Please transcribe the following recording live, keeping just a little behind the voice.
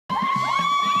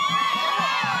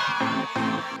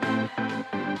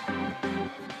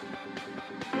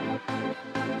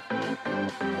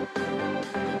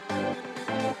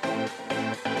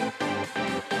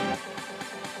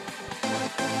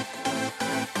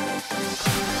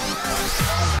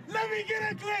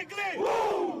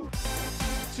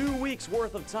week's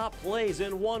worth of top plays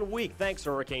in 1 week. Thanks,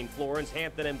 Hurricane Florence.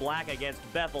 Hampton and Black against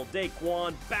Bethel.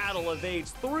 Daquan battle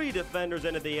evades 3 defenders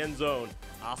into the end zone.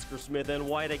 Oscar Smith and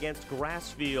White against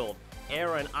Grassfield.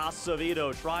 Aaron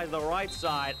Acevedo tries the right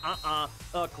side.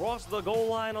 Across the goal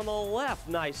line on the left.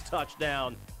 Nice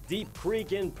touchdown. Deep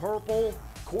Creek in purple.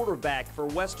 Quarterback for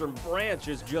Western Branch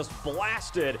is just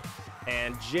blasted.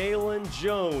 And Jalen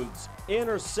Jones,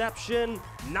 interception,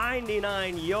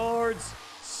 99 yards.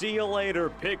 See you later,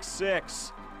 pick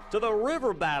 6. To the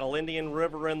river battle, Indian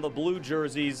River in the blue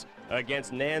jerseys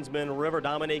against Nansman River.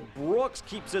 Dominique Brooks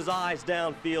keeps his eyes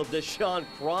downfield. Deshaun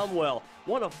Cromwell,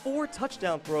 one of 4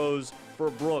 touchdown throws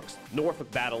for Brooks. Norfolk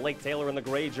battle, Lake Taylor in the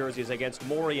gray jerseys against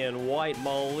Maury and White.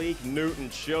 Malik Newton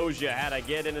shows you how to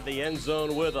get into the end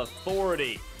zone with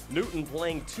authority. Newton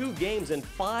playing 2 games in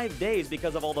 5 days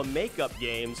because of all the makeup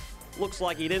games. Looks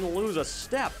like he didn't lose a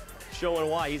step, showing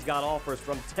why he's got offers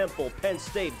from Temple, Penn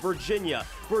State, Virginia,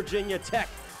 Virginia Tech.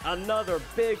 Another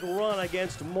big run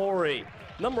against Maury.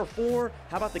 Number 4,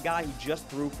 how about the guy who just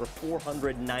threw for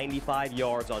 495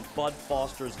 yards on Bud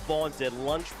Foster's vaunted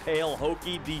lunch pail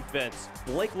hokey defense?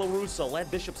 Blake LaRussa led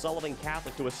Bishop Sullivan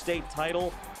Catholic to a state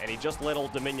title, and he just led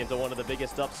Old Dominion to one of the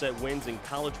biggest upset wins in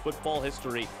college football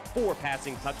history. 4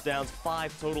 passing touchdowns,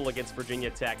 5 total against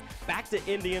Virginia Tech. Back to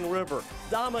Indian River.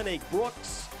 Dominique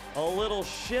Brooks, a little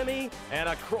shimmy, and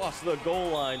across the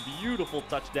goal line. Beautiful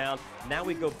touchdown. Now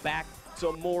we go back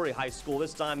to Maury High School,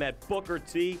 this time at Booker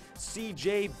T.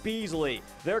 C.J. Beasley.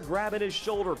 They're grabbing his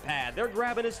shoulder pad. They're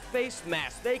grabbing his face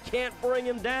mask. They can't bring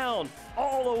him down.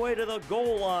 All the way to the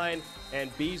goal line.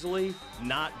 And Beasley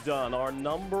not done. Our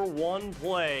number 1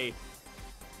 play.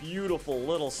 Beautiful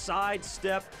little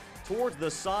sidestep towards the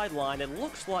sideline. It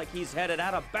looks like he's headed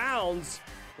out of bounds.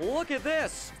 Look at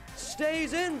this.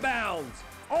 Stays in bounds.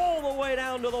 All the way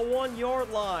down to the 1-yard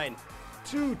line.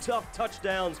 2 tough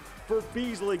touchdowns for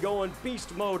Beasley, going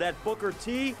beast mode at Booker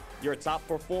T. Your top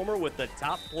performer with the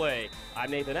top play.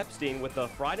 I'm Nathan Epstein with the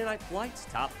Friday Night Flights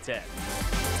Top 10.